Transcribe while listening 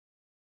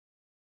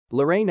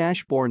Lorraine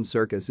Ashbourne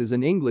Serkis is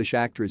an English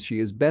actress. She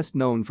is best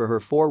known for her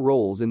 4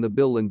 roles in the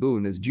Bill and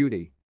Boon as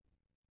Judy.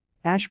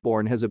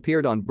 Ashbourne has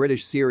appeared on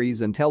British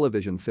series and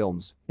television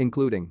films,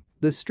 including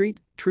The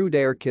Street, True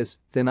Dare Kiss,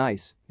 Thin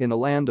Ice, In a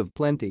Land of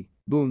Plenty,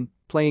 Boon,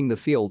 Playing the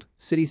Field,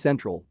 City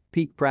Central,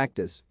 Peak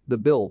Practice, The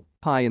Bill,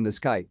 Pie in the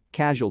Sky,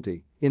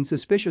 Casualty, In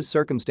Suspicious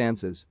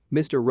Circumstances,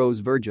 Mr. Rose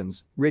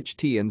Virgins, Rich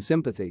Tea and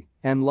Sympathy,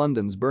 and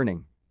London's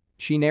Burning.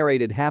 She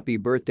narrated Happy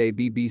Birthday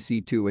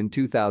BBC Two in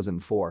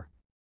 2004.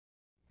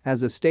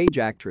 As a stage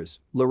actress,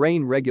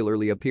 Lorraine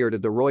regularly appeared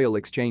at the Royal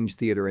Exchange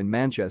Theatre in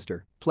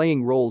Manchester,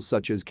 playing roles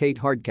such as Kate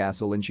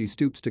Hardcastle in She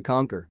Stoops to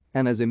Conquer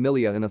and as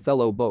Emilia in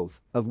Othello, both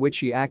of which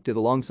she acted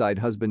alongside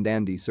husband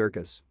Andy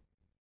Serkis.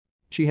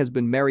 She has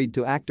been married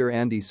to actor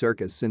Andy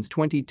Serkis since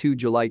 22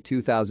 July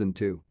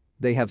 2002.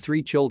 They have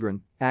 3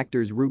 children,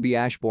 actors Ruby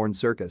Ashbourne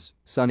Serkis,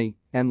 Sonny,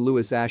 and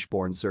Lewis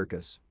Ashbourne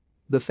Serkis.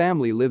 The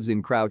family lives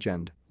in Crouch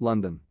End,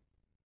 London.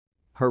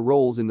 Her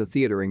roles in the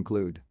theatre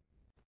include.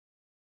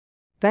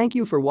 Thank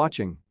you for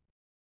watching.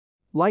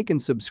 Like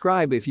and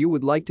subscribe if you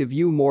would like to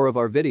view more of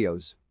our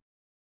videos.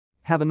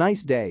 Have a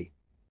nice day.